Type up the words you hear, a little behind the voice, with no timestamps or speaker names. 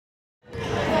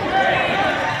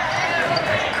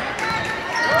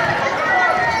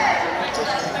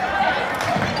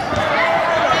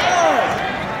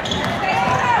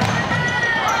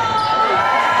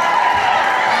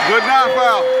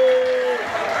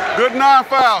Good 9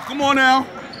 fouls. Come on now.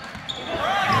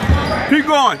 Keep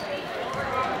going.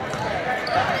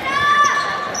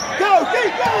 Go,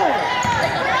 keep going.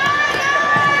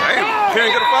 Damn,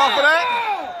 can't get a foul for that?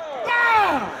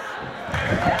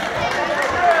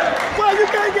 Well, you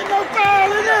can't get no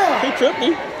foul in there. He tripped me.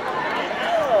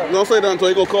 Don't say that until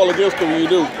he gonna call against him when you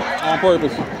do, on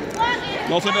purpose.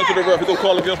 Don't say that to the ref. He's gonna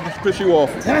call against him to piss you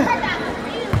off.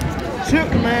 Chip,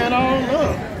 man, on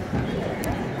up.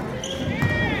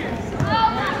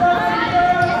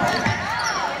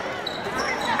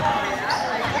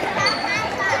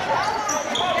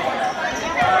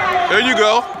 There you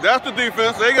go. That's the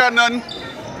defense. They got nothing.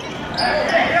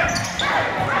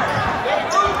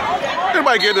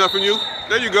 Anybody get nothing from you.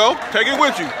 There you go. Take it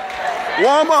with you.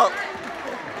 Warm up.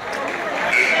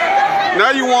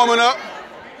 Now you warming up.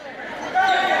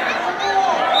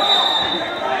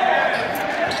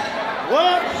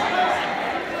 What?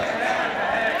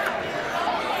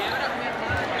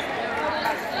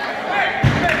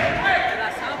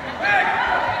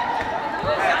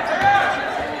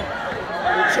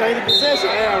 Change the possession,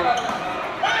 Aaron.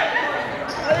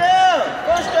 Oh yeah,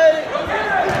 frustrated.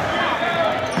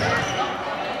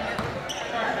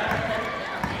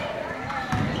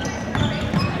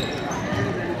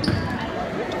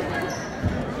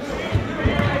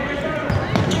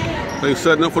 They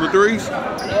setting up for the threes.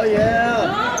 Oh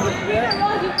yeah.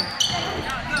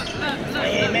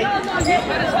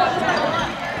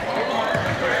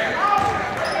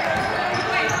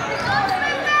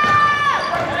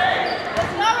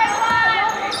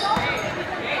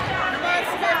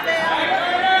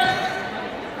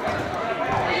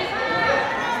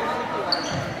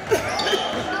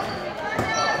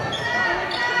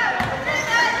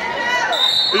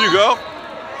 There you go.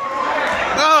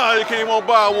 Ah, you can't even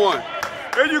buy one.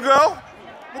 There you go.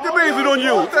 What you mean it on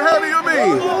you? What the hell do you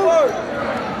mean?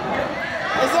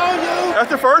 It's on you. That's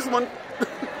the first one.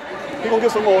 He gonna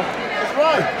get some more. That's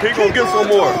right. He gonna get some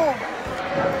more.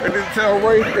 And then tell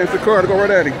Ray and Sakura to go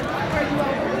right at him.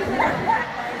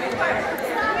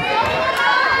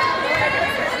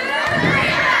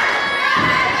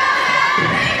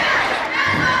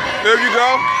 There you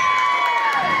go.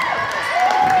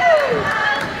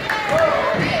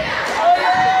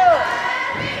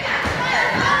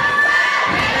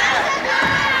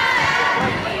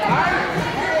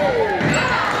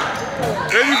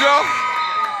 There you go.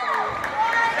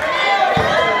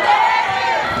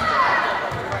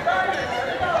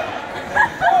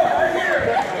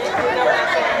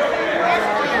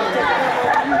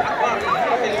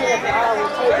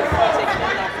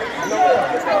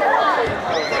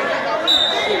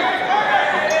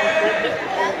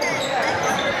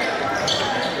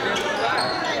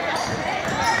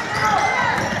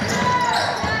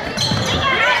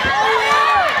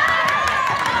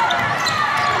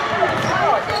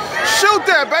 Shoot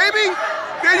that, baby.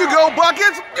 There you go,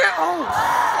 buckets. Yeah. Oh.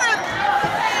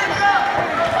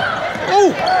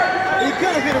 He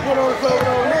could have hit a one on the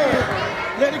over there.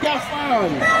 Let the guy fire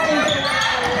on you.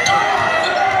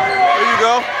 There you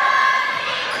go.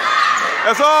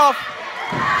 That's off.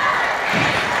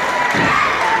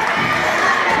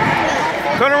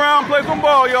 Turn around, play some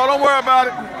ball, y'all. Don't worry about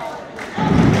it.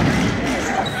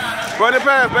 Run it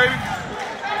pass, baby.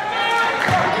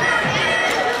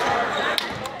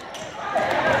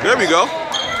 There we go.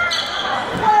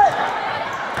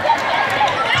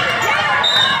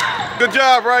 Good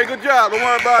job, Ray. Good job. Don't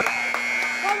worry about it.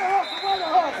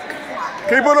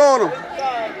 Keep it on him.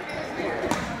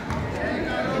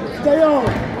 Stay on.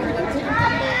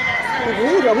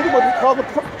 We're the one who caused the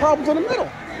problems in the middle.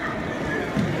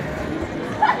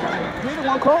 We're the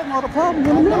one causing all the problems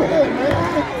in the middle.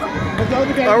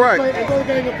 All right. If the other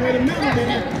guy can play the middle, then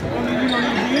you don't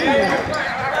need to be in there.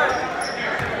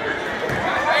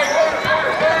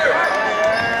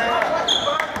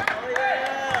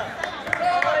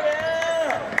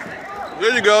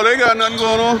 There you go. They got nothing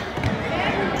going on.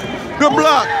 Good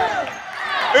block.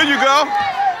 There you go.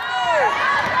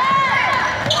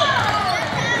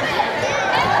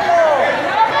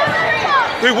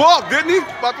 He walked, didn't he?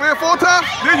 About 3 or 4 times?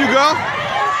 There you go.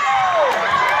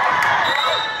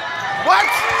 What?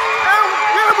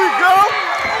 There we go.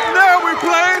 Now we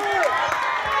playing.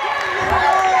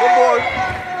 Good boy.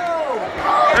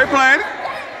 They playing.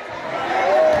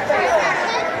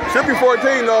 Should be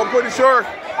 14 though, I'm pretty sure.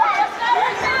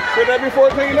 Should that be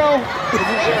 14 though?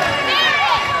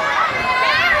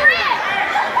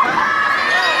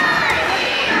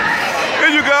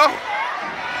 There you go.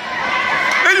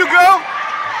 There you go.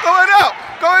 Go it up.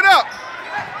 Go it up.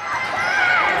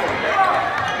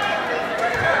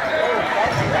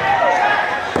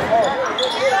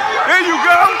 There you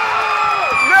go.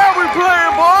 Now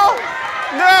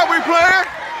we playing.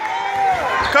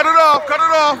 Cut it off, cut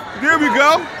it off. Here we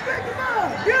go.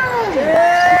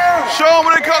 Show them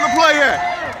where they come to play at.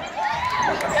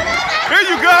 Here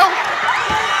you go.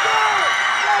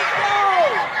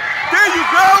 There you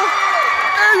go.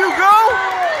 There you go.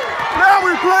 Now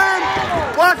we playing.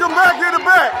 Watch them back here in the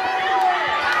back.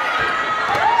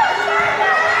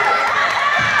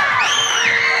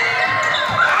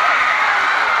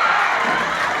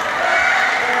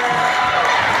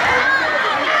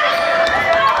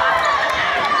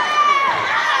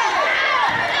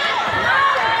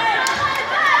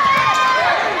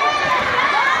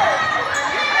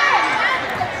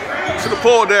 Should have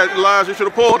pulled that, Elijah. You should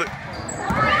have pulled it.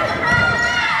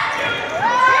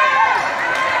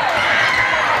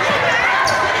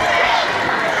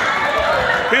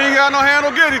 He ain't got no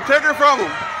handle, get it. Take it from him.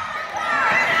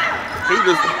 He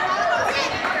just...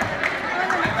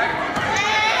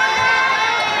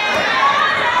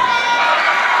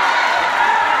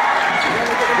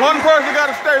 One person got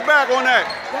to stay back on that.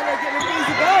 They're getting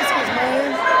easy baskets,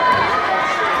 man.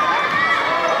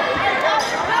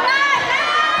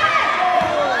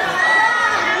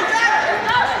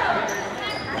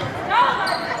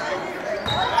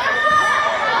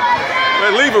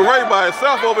 They're leaving Ray by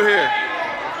itself over here.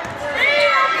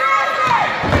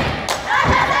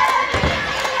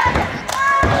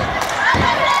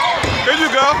 Here you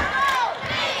go.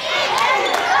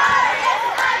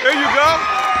 There you go.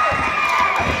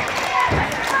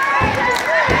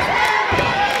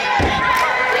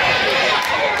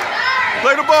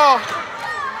 Play the ball.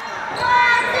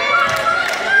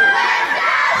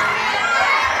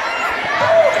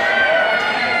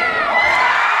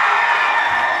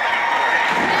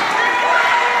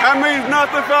 That means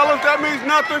nothing, fellas. That means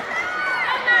nothing.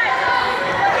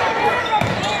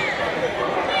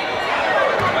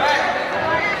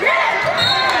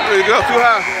 There you go, too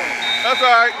high. That's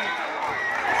all right.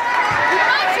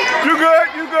 You good,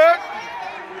 you good.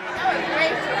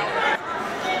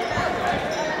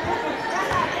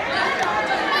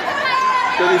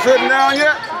 Is he sitting down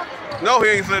yet? No, he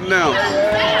ain't sitting down.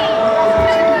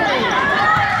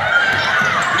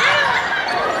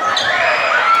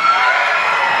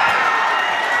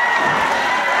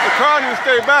 The car needs to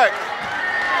stay back.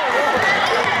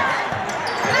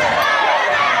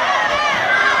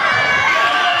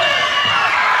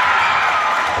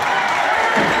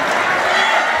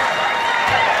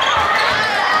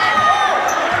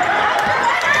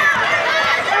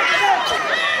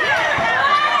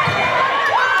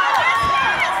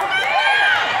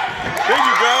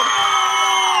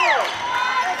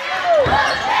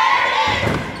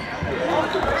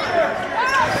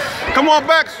 Come on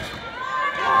back. See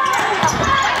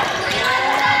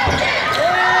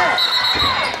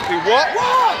what?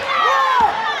 Oh,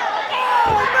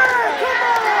 man, come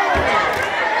on.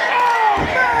 Oh,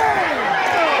 man.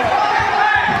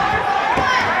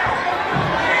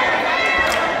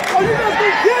 Oh, you just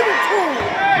gonna give it to him.